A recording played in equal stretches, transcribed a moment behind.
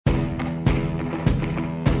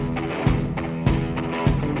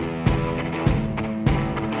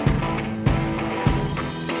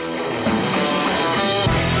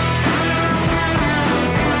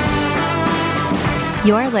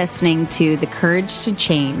You're listening to The Courage to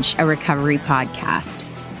Change, a recovery podcast.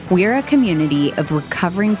 We're a community of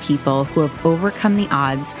recovering people who have overcome the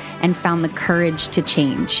odds and found the courage to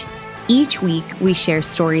change. Each week, we share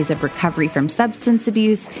stories of recovery from substance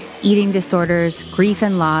abuse, eating disorders, grief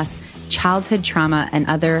and loss, childhood trauma, and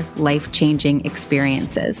other life-changing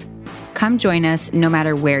experiences. Come join us no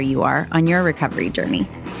matter where you are on your recovery journey.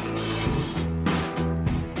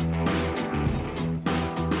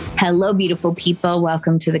 Hello, beautiful people.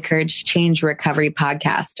 Welcome to the Courage to Change Recovery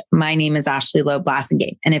podcast. My name is Ashley Loeb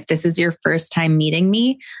Blassingame. And if this is your first time meeting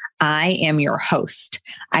me, I am your host.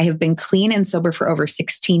 I have been clean and sober for over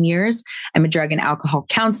 16 years. I'm a drug and alcohol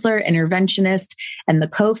counselor, interventionist, and the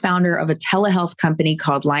co-founder of a telehealth company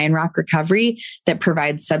called Lion Rock Recovery that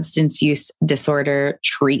provides substance use disorder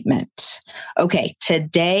treatment. Okay,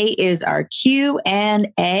 today is our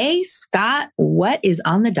Q&A. Scott, what is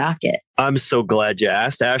on the docket? I'm so glad you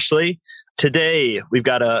asked, Ashley. Today, we've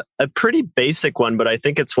got a pretty basic one, but I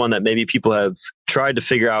think it's one that maybe people have tried to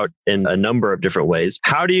figure out in a number of different ways.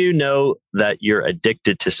 How do you know that you're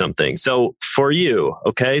addicted to something? So for you,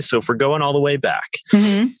 okay, so if we're going all the way back,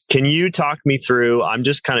 can you talk me through, I'm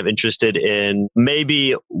just kind of interested in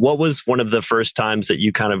maybe what was one of the first times that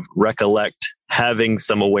you kind of recollect having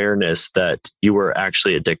some awareness that you were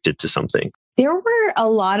actually addicted to something? There were a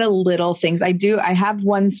lot of little things. I have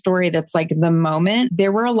one story that's like the moment.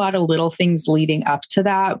 There were a lot of little things leading up to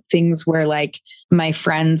that. Things where like my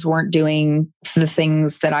friends weren't doing the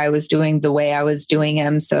things that I was doing the way I was doing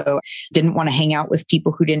them. So didn't want to hang out with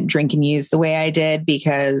people who didn't drink and use the way I did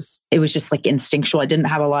because it was just like instinctual. I didn't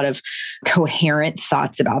have a lot of coherent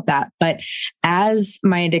thoughts about that. But as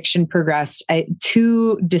my addiction progressed,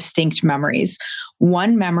 two distinct memories.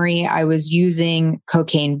 One memory, I was using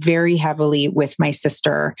cocaine very heavily with my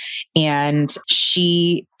sister, and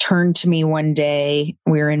she turned to me one day.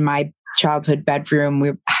 We were in my childhood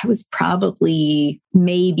bedroom. I was probably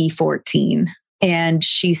maybe 14. And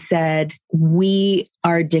she said, "We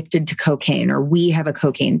are addicted to cocaine," or "We have a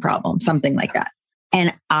cocaine problem," something like that.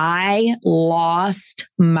 And I lost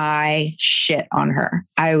my shit on her.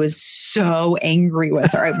 I was so angry with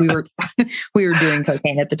her. We were doing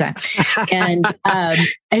cocaine at the time.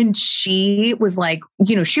 And she was like,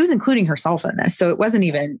 she was including herself in this. So it wasn't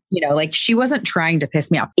even, like she wasn't trying to piss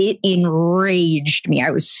me off. It enraged me.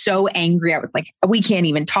 I was so angry. I was like, we can't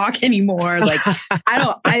even talk anymore. Like, I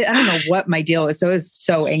don't know what my deal was. So I was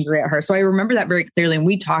so angry at her. So I remember that very clearly. And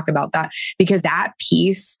we talk about that because that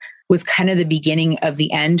piece was kind of the beginning of the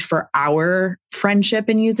end for our friendship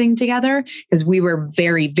and using together, because we were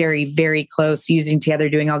very, very, very close using together,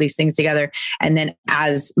 doing all these things together. And then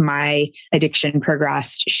as my addiction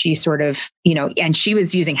progressed, she sort of, and she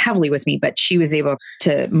was using heavily with me, but she was able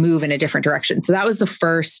to move in a different direction. So that was the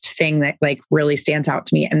first thing that like really stands out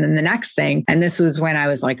to me. And then the next thing, and this was when I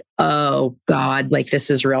was like, oh God, like this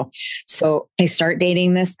is real. So I start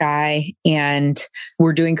dating this guy and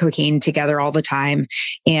we're doing cocaine together all the time.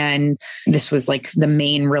 And this was like the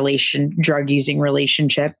main drug using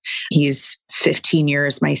relationship. He's 15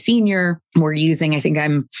 years my senior. We're using, I think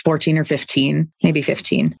I'm 14 or 15, maybe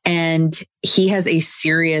 15. And he has a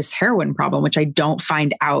serious heroin problem, which I don't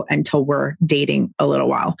find out until we're dating a little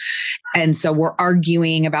while. And so we're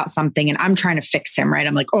arguing about something and I'm trying to fix him, right?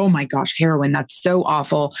 I'm like, oh my gosh, heroin, that's so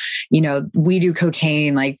awful. We do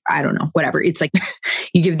cocaine, like, I don't know, whatever. It's like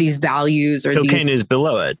you give these values or cocaine is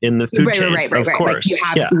below it in the food chain. Right. Of course.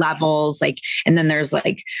 Like you have levels, like, and then there's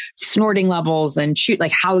like snorting levels and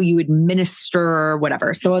like how you administer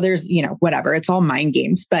whatever. So there's, whatever, it's all mind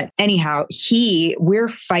games. But anyhow, we're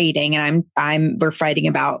fighting and we're fighting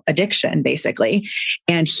about addiction basically.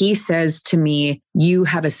 And he says to me, "You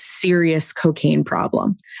have a serious cocaine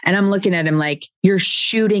problem." And I'm looking at him like, "You're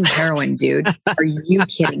shooting heroin, dude. Are you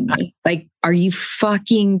kidding me? Like, are you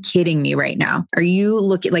fucking kidding me right now? Are you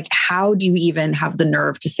looking like, how do you even have the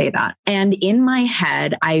nerve to say that?" And in my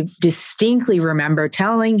head, I distinctly remember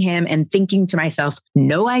telling him and thinking to myself,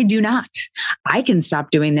 no, I do not. I can stop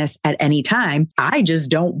doing this at any time. I just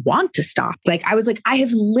don't want to stop. Like, I was like, I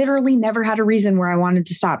have literally never had a reason where I wanted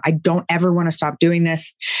to stop. I don't ever want to stop doing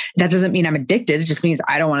this. That doesn't mean I'm addicted. It just means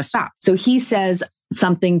I don't want to stop. So he says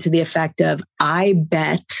something to the effect of, "I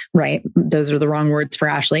bet," right? Those are the wrong words for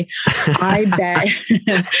Ashley. "I bet."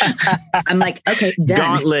 I'm like, okay, done.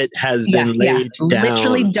 Gauntlet has been laid down.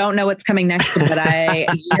 Literally don't know what's coming next, but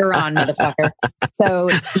you're on, motherfucker. So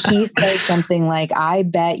he says something like, "I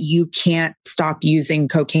bet you can't stop using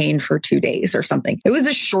cocaine for 2 days," or something. It was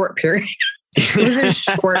a short period. It was a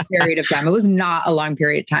short period of time. It was not a long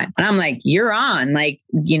period of time. And I'm like, you're on, like,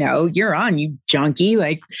 you're on, you junkie,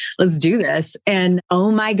 like, let's do this. And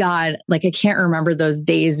oh my God, like, I can't remember those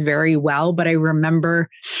days very well, but I remember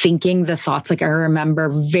thinking the thoughts, like I remember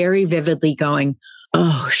very vividly going,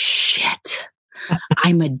 oh shit,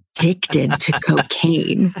 I'm addicted to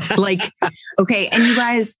cocaine. Like, okay. And you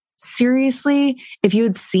guys, seriously, if you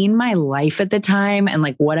had seen my life at the time and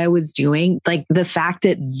like what I was doing, like the fact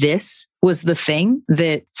that this was the thing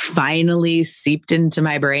that finally seeped into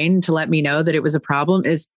my brain to let me know that it was a problem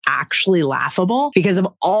is actually laughable because of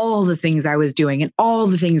all the things I was doing and all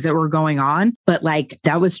the things that were going on. But like,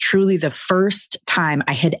 that was truly the first time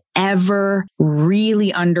I had ever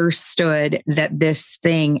really understood that this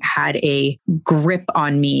thing had a grip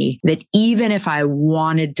on me, that even if I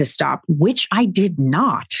wanted to stop, which I did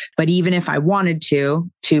not, but even if I wanted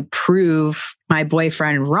to prove my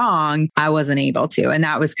boyfriend wrong, I wasn't able to. And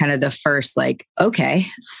that was kind of the first, like, okay,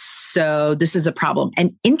 so this is a problem.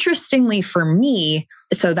 And interestingly for me,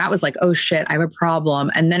 so that was like, oh shit, I have a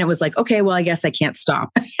problem. And then it was like, okay, well, I guess I can't stop.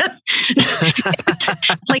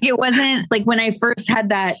 Like, it wasn't like when I first had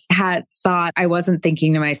thought, I wasn't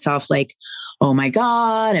thinking to myself like, oh my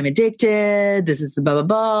God, I'm addicted. This is blah, blah,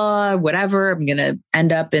 blah, whatever. I'm going to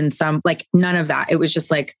end up in some, like, none of that. It was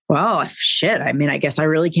just like, well, shit. I mean, I guess I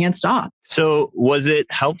really can't stop. So was it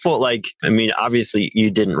helpful? Like, I mean, obviously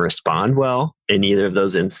you didn't respond well in either of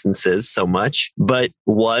those instances so much, but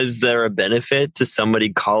was there a benefit to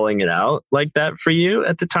somebody calling it out like that for you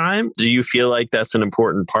at the time? Do you feel like that's an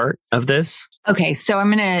important part of this? Okay, so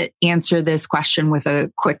I'm going to answer this question with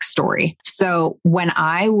a quick story. So when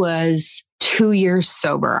I was 2 years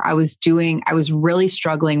sober, I was really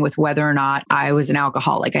struggling with whether or not I was an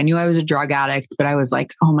alcoholic. I knew I was a drug addict, but I was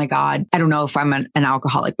like, oh my God, I don't know if I'm an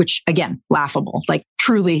alcoholic, which again, laughable, like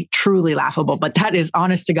truly, truly laughable. But that is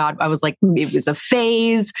honest to God. I was like, it was a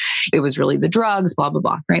phase. It was really the drugs, blah, blah,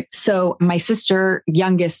 blah. Right. So my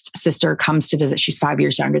youngest sister comes to visit. She's 5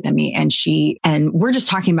 years younger than me. And we're just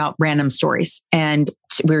talking about random stories. And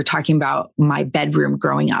we were talking about my bedroom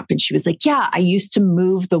growing up. And she was like, yeah, I used to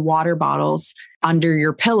move the water bottles under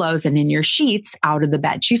your pillows and in your sheets out of the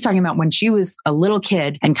bed. She's talking about when she was a little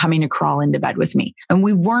kid and coming to crawl into bed with me. And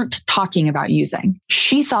we weren't talking about using.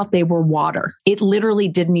 She thought they were water. It literally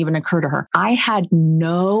didn't even occur to her. I had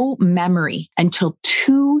no memory until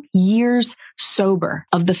 2 years sober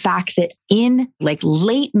of the fact that in like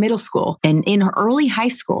late middle school and in early high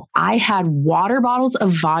school, I had water bottles of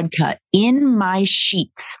vodka in my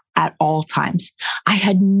sheets at all times. I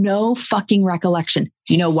had no fucking recollection.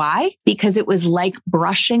 Do you know why? Because it was like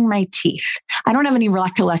brushing my teeth. I don't have any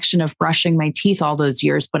recollection of brushing my teeth all those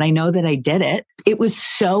years, but I know that I did it. It was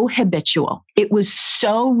so habitual. It was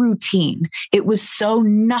so routine. It was so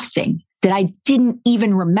nothing that I didn't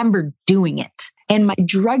even remember doing it. And my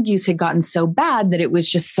drug use had gotten so bad that it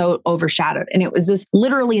was just so overshadowed. And it was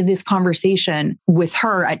literally this conversation with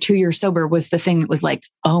her at 2 years sober was the thing that was like,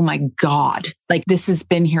 oh my God, like this has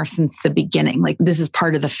been here since the beginning. Like this is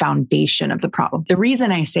part of the foundation of the problem. The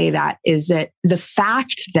reason I say that is that the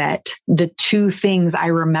fact that the two things I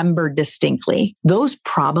remember distinctly, those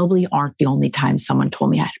probably aren't the only time someone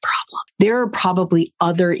told me I had a problem. There are probably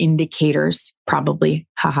other indicators,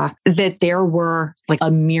 that there were like a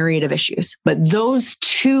myriad of issues. But those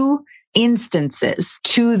two instances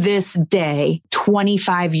to this day,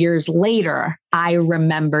 25 years later, I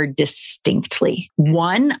remember distinctly.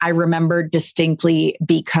 One, I remember distinctly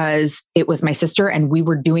because it was my sister and we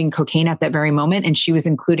were doing cocaine at that very moment and she was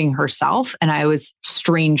including herself. And I was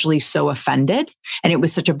strangely so offended. And it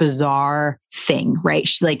was such a bizarre thing, right?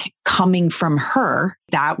 She, like coming from her,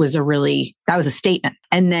 that was a statement.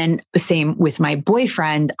 And then the same with my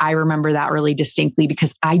boyfriend. I remember that really distinctly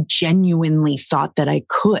because I genuinely thought that I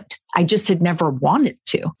could. I just had never wanted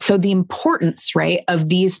to. So the importance, right, of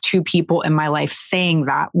these two people in my life saying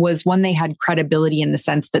that was one, they had credibility in the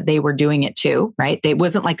sense that they were doing it too, right? It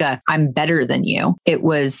wasn't like I'm better than you. It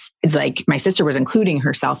was like my sister was including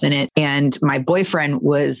herself in it. And my boyfriend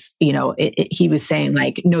was, he was saying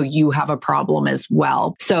like, no, you have a problem as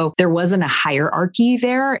well. So there wasn't a hierarchy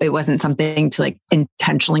there. It wasn't something to like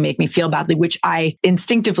intentionally make me feel badly, which I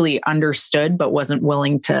instinctively understood, but wasn't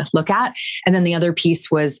willing to look at. And then the other piece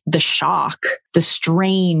was the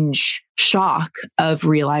strange shock of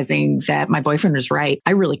realizing that my boyfriend was right.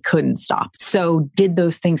 I really couldn't stop. So did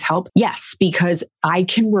those things help? Yes, because I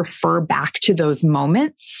can refer back to those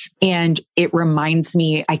moments and it reminds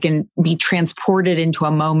me, I can be transported into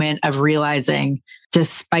a moment of realizing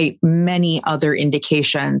despite many other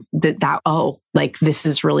indications like this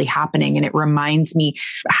is really happening. And it reminds me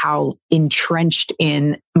how entrenched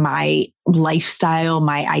in my lifestyle,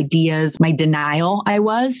 my ideas, my denial I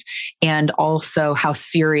was, and also how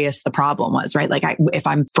serious the problem was, right? Like if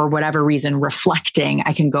I'm, for whatever reason, reflecting,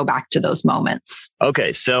 I can go back to those moments.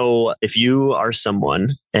 Okay. So if you are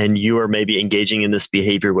someone and you are maybe engaging in this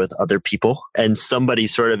behavior with other people, and somebody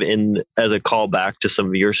sort of as a callback to some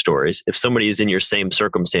of your stories, if somebody is in your same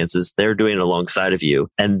circumstances, they're doing it alongside of you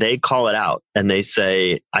and they call it out and they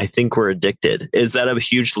say, I think we're addicted. Is that a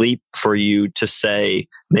huge leap for you to say,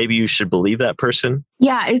 maybe you should believe that person?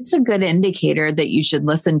 Yeah, it's a good indicator that you should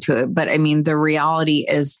listen to it. But I mean, the reality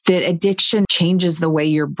is that addiction changes the way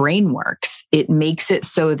your brain works. It makes it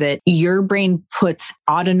so that your brain puts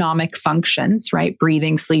autonomic functions, right?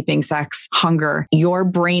 Breathing, sleeping, sex, hunger. Your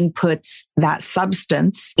brain puts that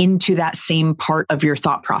substance into that same part of your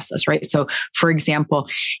thought process, right? So for example,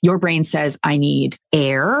 your brain says, I need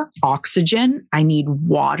air, oxygen, I need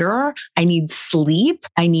water, I need sleep,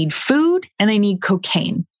 I need food, and I need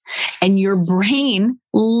cocaine. And your brain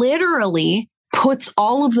literally puts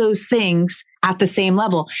all of those things at the same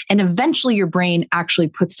level. And eventually your brain actually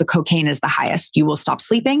puts the cocaine as the highest. You will stop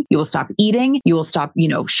sleeping. You will stop eating. You will stop,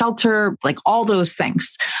 shelter, like all those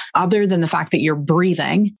things. Other than the fact that you're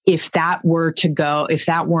breathing, if that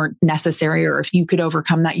weren't necessary, or if you could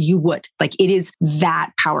overcome that, you would. Like it is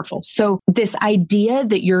that powerful. So this idea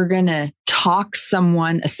that you're going to talk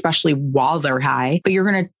someone, especially while they're high, but you're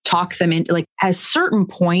going to talk them into, like, at a certain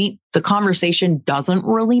point, the conversation doesn't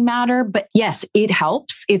really matter. But yes, it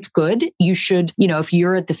helps. It's good. You should, if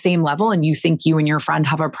you're at the same level and you think you and your friend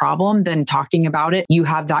have a problem, then talking about it, you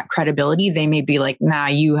have that credibility. They may be like, nah,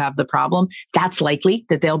 you have the problem. That's likely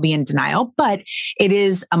that they'll be in denial, but it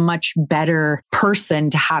is a much better person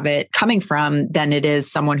to have it coming from than it is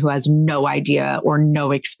someone who has no idea or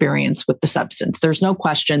no experience with the substance. There's no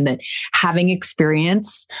question that having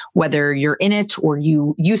experience, whether you're in it or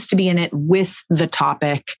you used to be in it with the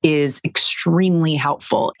topic, is extremely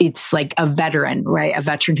helpful. It's like a veteran, right?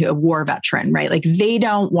 A war veteran, right? Like they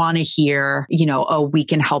don't want to hear, oh, we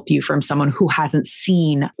can help you from someone who hasn't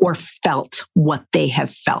seen or felt what they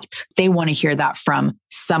have felt. They want to hear that from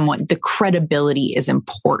someone. The credibility is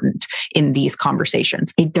important in these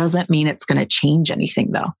conversations. It doesn't mean it's going to change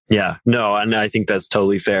anything though. Yeah, no, and I think that's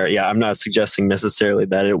totally fair. Yeah, I'm not suggesting necessarily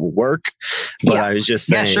that it will work, but I was just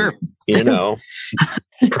saying, sure.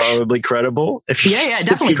 Probably credible.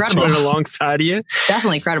 Definitely credible. Doing it alongside of you.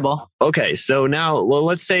 Definitely credible. Okay. So now,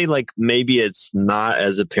 let's say like maybe it's not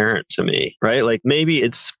as apparent to me, right? Like maybe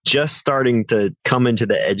it's just starting to come into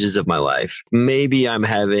the edges of my life. Maybe I'm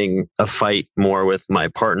having a fight more with my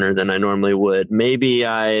partner than I normally would. Maybe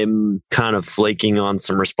I'm kind of flaking on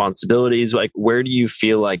some responsibilities. Like, where do you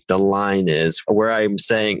feel like the line is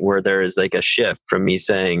where there is like a shift from me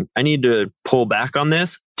saying, I need to pull back on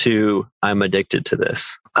this to I'm addicted to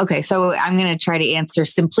this? Okay, so I'm going to try to answer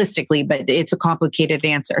simplistically, but it's a complicated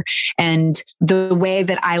answer. And the way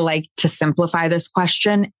that I like to simplify this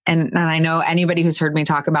question, and I know anybody who's heard me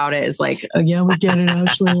talk about it is like, oh, yeah, we get it,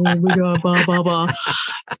 Ashley. We go, blah, blah, blah.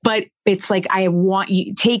 But it's like, I want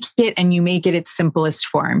you take it and you make it its simplest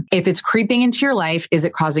form. If it's creeping into your life, is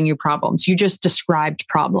it causing you problems? You just described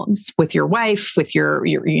problems with your wife, with your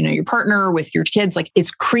partner, with your kids. Like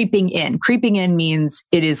it's creeping in. Creeping in means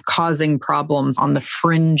it is causing problems on the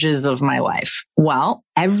fringes of my life. Well,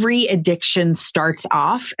 every addiction starts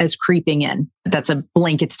off as creeping in. That's a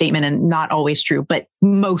blanket statement and not always true, but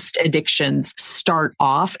most addictions start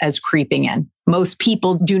off as creeping in. Most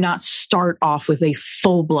people do not start off with a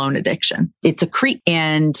full-blown addiction. It's a creep.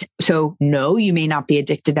 And so, no, you may not be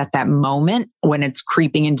addicted at that moment when it's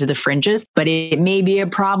creeping into the fringes, but it may be a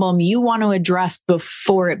problem you want to address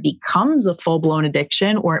before it becomes a full-blown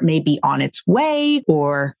addiction, or it may be on its way,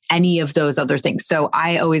 or any of those other things. So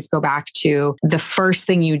I always go back to the first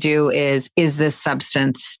thing you do is this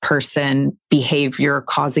substance person behavior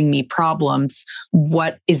causing me problems?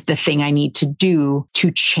 What is the thing I need to do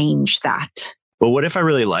to change that? But what if I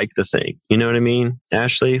really like the thing? You know what I mean,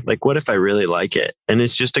 Ashley? Like, what if I really like it? And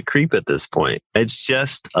it's just a creep at this point. It's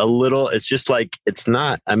just we're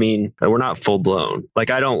not full blown. Like,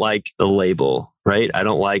 I don't like the label, right? I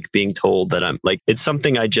don't like being told that I'm like, it's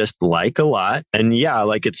something I just like a lot. And yeah,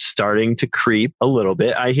 like it's starting to creep a little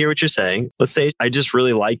bit. I hear what you're saying. Let's say I just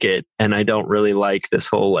really like it. And I don't really like this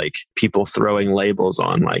whole, like, people throwing labels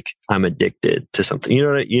on, like, I'm addicted to something.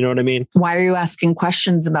 You know what I mean? Why are you asking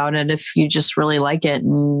questions about it if you just really like it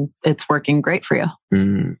and it's working great for you?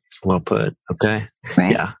 Well put. Okay.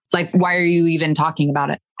 Right. Yeah. Like, why are you even talking about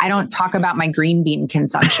it? I don't talk about my green bean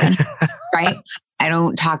consumption. right? I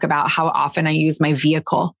don't talk about how often I use my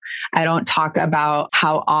vehicle. I don't talk about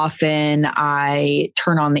how often I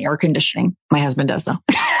turn on the air conditioning. My husband does though.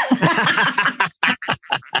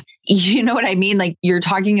 You know what I mean? Like you're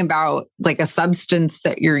talking about like a substance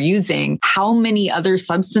that you're using. How many other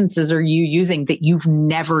substances are you using that you've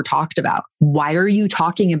never talked about? Why are you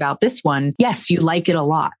talking about this one? Yes, you like it a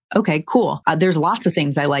lot. Okay, cool. There's lots of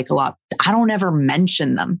things I like a lot. I don't ever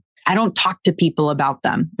mention them. I don't talk to people about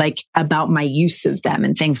them, like about my use of them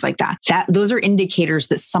and things like that. Those are indicators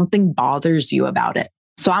that something bothers you about it.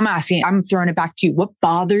 So I'm throwing it back to you. What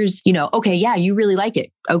bothers, okay, yeah, you really like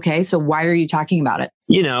it. Okay. So why are you talking about it?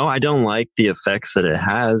 I don't like the effects that it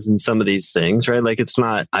has in some of these things, right? Like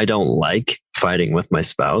I don't like fighting with my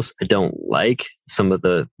spouse. I don't like some of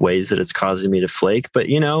the ways that it's causing me to flake. But,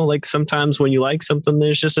 like sometimes when you like something,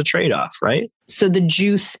 there's just a trade-off, right? So the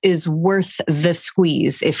juice is worth the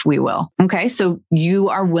squeeze, if we will. Okay. So you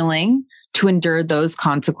are willing to endure those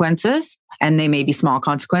consequences. And they may be small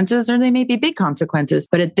consequences or they may be big consequences.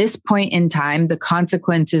 But at this point in time, the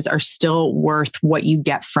consequences are still worth what you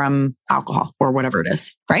get from alcohol or whatever it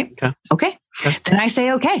is, right? Okay. Then I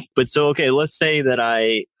say, okay. But let's say that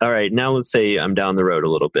let's say I'm down the road a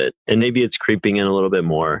little bit and maybe it's creeping in a little bit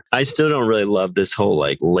more. I still don't really love this whole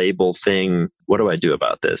like label thing. What do I do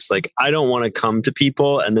about this? Like, I don't want to come to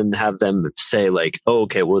people and then have them say like, oh,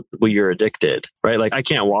 okay, well, you're addicted, right? Like I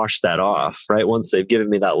can't wash that off, right? Once they've given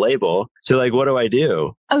me that label. So like, what do I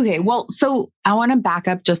do? Okay. Well, so I want to back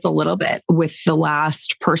up just a little bit with the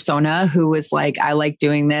last persona who was like, I like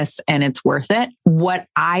doing this and it's worth it. What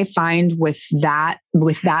I find with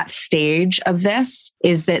that stage of this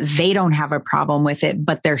is that they don't have a problem with it,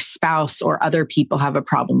 but their spouse or other people have a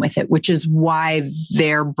problem with it, which is why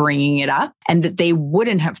they're bringing it up, and that they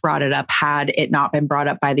wouldn't have brought it up had it not been brought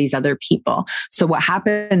up by these other people. So what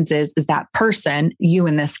happens is that person, you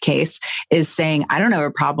in this case, is saying, I don't have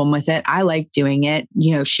a problem with it. I like doing it.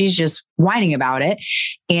 She's just whining about it.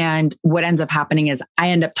 And what ends up happening is I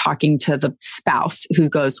end up talking to the spouse who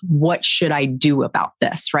goes, what should I do about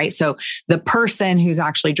this? Right. So the person who's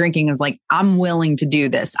actually drinking is like, I'm willing to do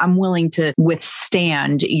this. I'm willing to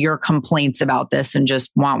withstand your complaints about this and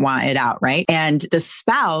just want it out. Right. And the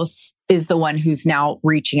spouse is the one who's now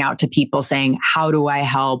reaching out to people saying, how do I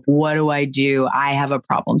help? What do I do? I have a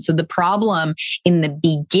problem. So the problem in the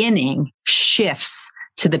beginning shifts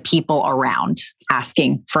to the people around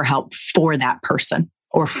asking for help for that person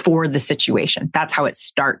or for the situation. That's how it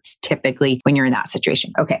starts typically when you're in that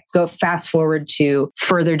situation. Okay, go fast forward to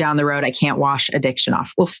further down the road. I can't wash addiction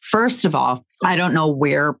off. Well, first of all, I don't know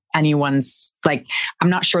where anyone's like,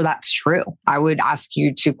 I'm not sure that's true. I would ask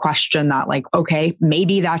you to question that, like, okay,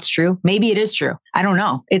 maybe that's true. Maybe it is true. I don't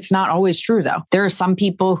know. It's not always true though. There are some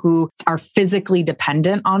people who are physically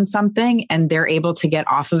dependent on something and they're able to get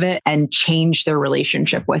off of it and change their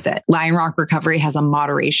relationship with it. Lion Rock Recovery has a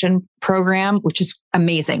moderation program, which is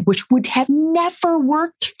amazing, which would have never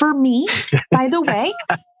worked for me, by the way.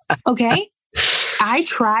 Okay. I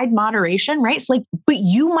tried moderation, right? It's like, but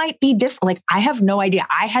you might be different. Like, I have no idea.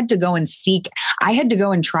 I had to go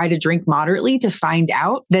and try to drink moderately to find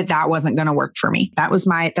out that wasn't going to work for me.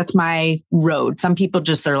 That's my road. Some people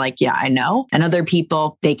just are like, yeah, I know. And other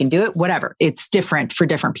people, they can do it, whatever. It's different for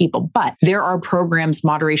different people. But there are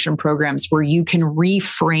moderation programs where you can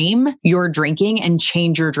reframe your drinking and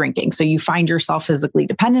change your drinking. So you find yourself physically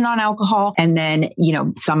dependent on alcohol. And then,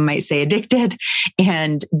 some might say addicted.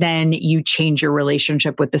 And then you change your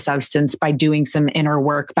relationship with the substance by doing some inner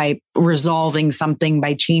work, by resolving something,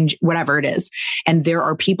 by change, whatever it is. And there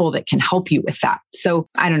are people that can help you with that. So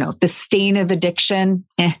I don't know, the stain of addiction,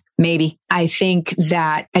 maybe. I think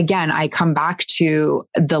that, again, I come back to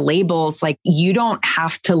the labels. Like, you don't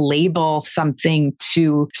have to label something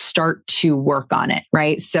to start to work on it,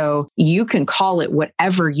 right? So you can call it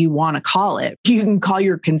whatever you want to call it. You can call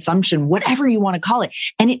your consumption whatever you want to call it.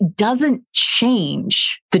 And it doesn't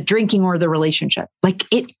change the drinking or the relationship. Like,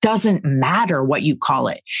 it doesn't matter what you call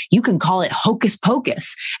it. You can call it hocus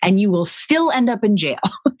pocus and you will still end up in jail.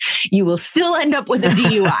 You will still end up with a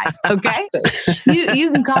DUI. Okay.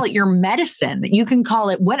 You can call it your medicine. You can call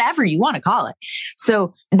it whatever you want to call it.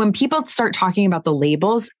 So when people start talking about the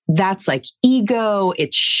labels, that's like ego,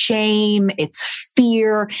 it's shame, it's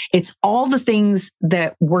fear, it's all the things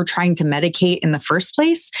that we're trying to medicate in the first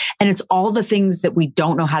place. And it's all the things that we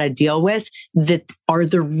don't know how to deal with that are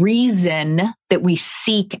the reason that we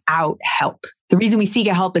seek out help. The reason we seek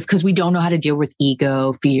out help is because we don't know how to deal with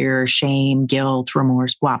ego, fear, shame, guilt,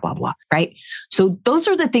 remorse, blah, blah, blah, right? So those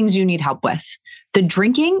are the things you need help with. The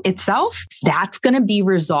drinking itself, that's going to be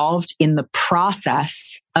resolved in the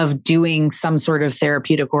process of doing some sort of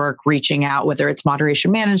therapeutic work, reaching out, whether it's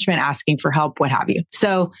moderation management, asking for help, what have you.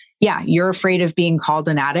 So yeah, you're afraid of being called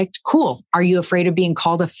an addict. Cool. Are you afraid of being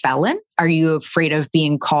called a felon? Are you afraid of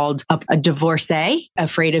being called a divorcee?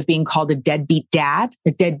 Afraid of being called a deadbeat dad,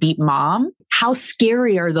 a deadbeat mom? How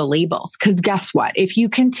scary are the labels? Because guess what? If you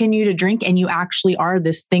continue to drink and you actually are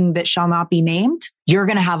this thing that shall not be named, you're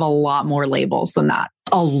going to have a lot more labels than that.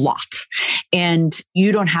 A lot. And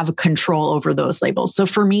you don't have a control over those labels. So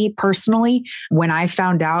for me personally, when I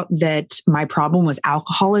found out that my problem was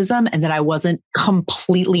alcoholism and that I wasn't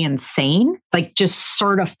completely insane, like just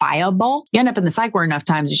certifiable, you end up in the psych ward enough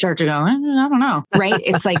times, you start to go, I don't know, right?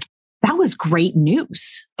 It's like, that was great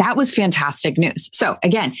news. That was fantastic news. So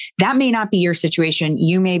again, that may not be your situation.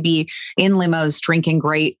 You may be in limos drinking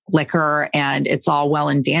great liquor and it's all well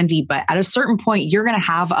and dandy, but at a certain point, you're going to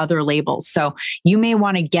have other labels. So you may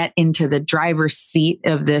want to get into the driver's seat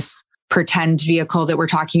of this pretend vehicle that we're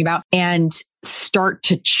talking about and start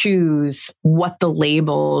to choose what the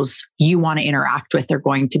labels you want to interact with are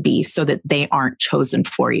going to be so that they aren't chosen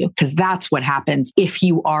for you. Because that's what happens if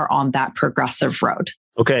you are on that progressive road.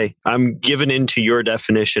 Okay, I'm giving into your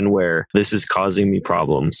definition where this is causing me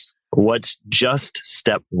problems. What's just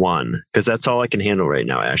step one? Because that's all I can handle right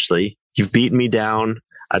now, Ashley. You've beaten me down.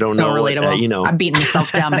 I don't know. Relatable. I'm beating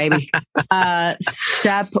myself down, baby.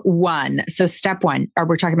 Step one. So step one, are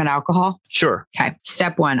we talking about alcohol? Sure. Okay.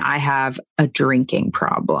 Step one, I have a drinking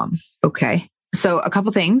problem. Okay. So a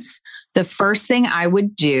couple things. The first thing I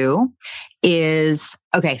would do is,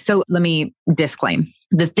 okay, so let me disclaim.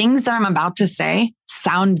 The things that I'm about to say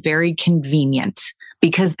sound very convenient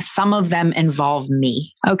because some of them involve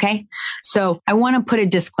me. Okay. So I want to put a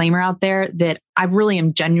disclaimer out there that I really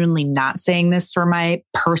am genuinely not saying this for my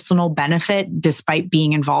personal benefit, despite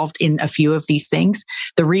being involved in a few of these things.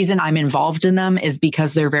 The reason I'm involved in them is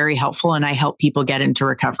because they're very helpful and I help people get into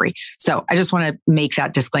recovery. So I just want to make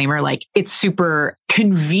that disclaimer. Like, it's super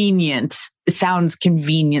convenient. It sounds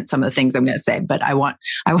convenient, some of the things I'm going to say, but I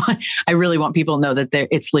really want people to know that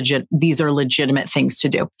it's legit. These are legitimate things to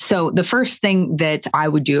do. So the first thing that I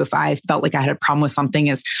would do if I felt like I had a problem with something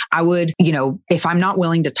is I would, if I'm not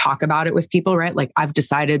willing to talk about it with people, right? Like, I've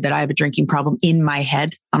decided that I have a drinking problem in my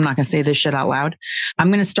head. I'm not going to say this shit out loud. I'm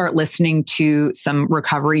going to start listening to some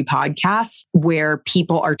recovery podcasts where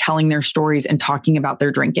people are telling their stories and talking about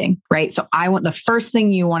their drinking, right? So the first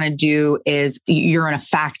thing you want to do is you're in a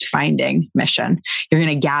fact finding mission. You're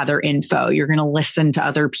going to gather info. You're going to listen to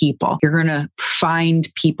other people. You're going to find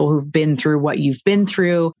people who've been through what you've been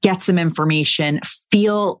through, get some information,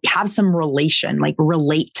 have some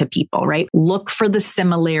relate to people, right? Look for the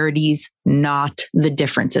similarities, not the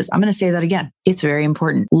differences. I'm going to say that again. It's very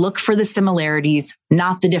important. Look for the similarities,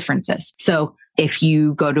 not the differences. So if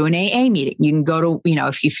you go to an AA meeting, you can go to,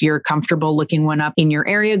 if you're comfortable looking one up in your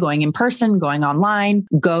area, going in person, going online,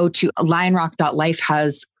 go to lionrock.life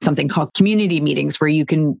has something called community meetings where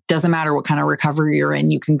doesn't matter what kind of recovery you're in,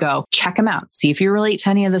 you can go check them out, see if you relate to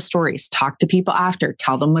any of the stories, talk to people after,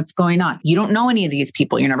 tell them what's going on. You don't know any of these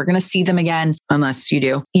people. You're never going to see them again unless you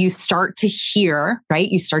do. You start to hear, right?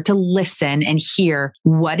 You start to listen and hear,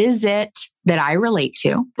 what is it that I relate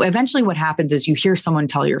to? Eventually what happens is you hear someone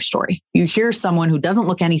tell your story. You hear someone who doesn't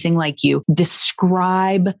look anything like you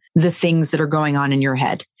describe the things that are going on in your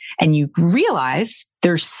head. And you realize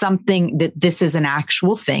there's something that this is an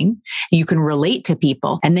actual thing. You can relate to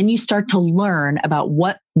people. And then you start to learn about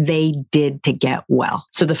what they did to get well.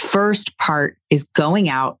 So the first part is going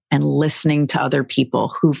out and listening to other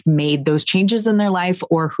people who've made those changes in their life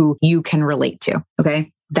or who you can relate to.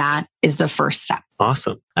 Okay. That is the first step.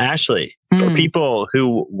 Awesome. Ashley, for people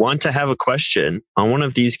who want to have a question on one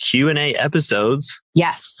of these Q&A episodes,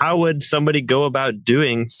 yes, how would somebody go about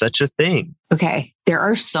doing such a thing? Okay. There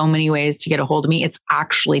are so many ways to get a hold of me. It's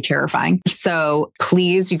actually terrifying. So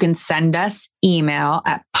please, you can send us email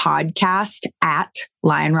at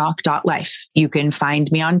podcast@lionrock.life. You can find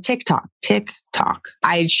me on TikTok.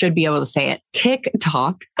 I should be able to say it.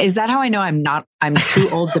 TikTok. Is that how I know I'm too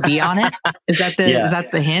old to be on it? Is that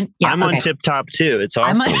the hint? Yeah, I'm on TikTok too. It's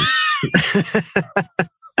awesome.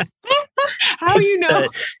 How you know?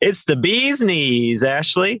 It's the bee's knees,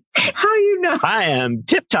 Ashley. How you know? I am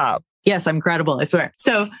tip top. Yes, I'm credible, I swear.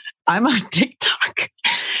 So I'm on TikTok,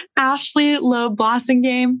 Ashley Loeb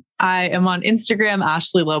Blassingame. I am on Instagram,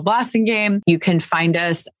 Ashley Loeb Blassingame. You can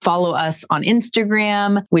follow us on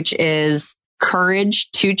Instagram, which is Courage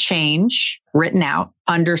to Change, written out.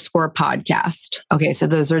 lion_podcast. Okay. So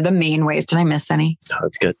those are the main ways. Did I miss any? Oh,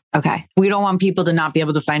 that's good. Okay. We don't want people to not be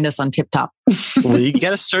able to find us on TipTop. Well, you got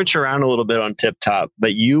to search around a little bit on TipTop,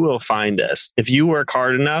 but you will find us. If you work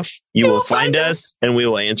hard enough, you will find us and we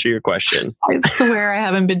will answer your question. I swear I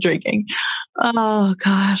haven't been drinking. Oh,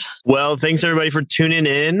 God. Well, thanks everybody for tuning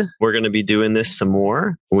in. We're going to be doing this some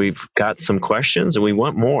more. We've got some questions and we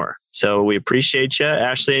want more. So we appreciate you.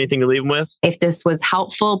 Ashley, anything to leave them with? If this was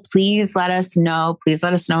helpful, please let us know. Please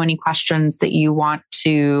let us know any questions that you want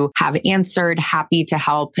to have answered. Happy to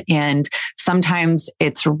help. And sometimes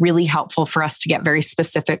it's really helpful for us to get very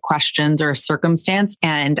specific questions or a circumstance,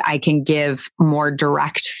 and I can give more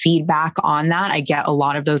direct feedback on that. I get a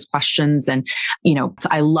lot of those questions, and,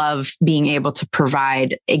 I love being able to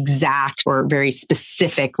provide exact or very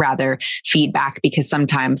specific, rather, feedback, because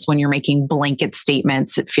sometimes when you're making blanket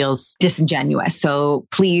statements, it feels disingenuous. So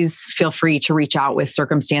please feel free to reach out with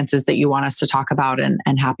circumstances that you want us to talk about, and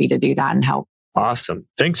happy to do that and help. Awesome.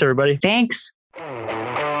 Thanks, everybody. Thanks.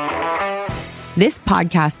 This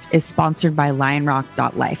podcast is sponsored by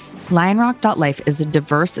LionRock.life. LionRock.life is a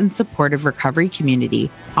diverse and supportive recovery community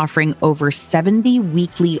offering over 70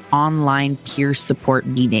 weekly online peer support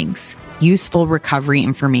meetings, useful recovery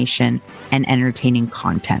information, and entertaining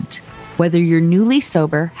content. Whether you're newly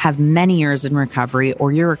sober, have many years in recovery,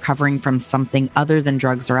 or you're recovering from something other than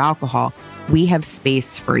drugs or alcohol, we have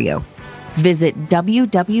space for you. Visit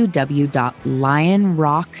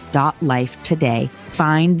www.lionrock.life today.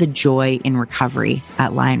 Find the joy in recovery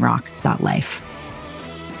at lionrock.life.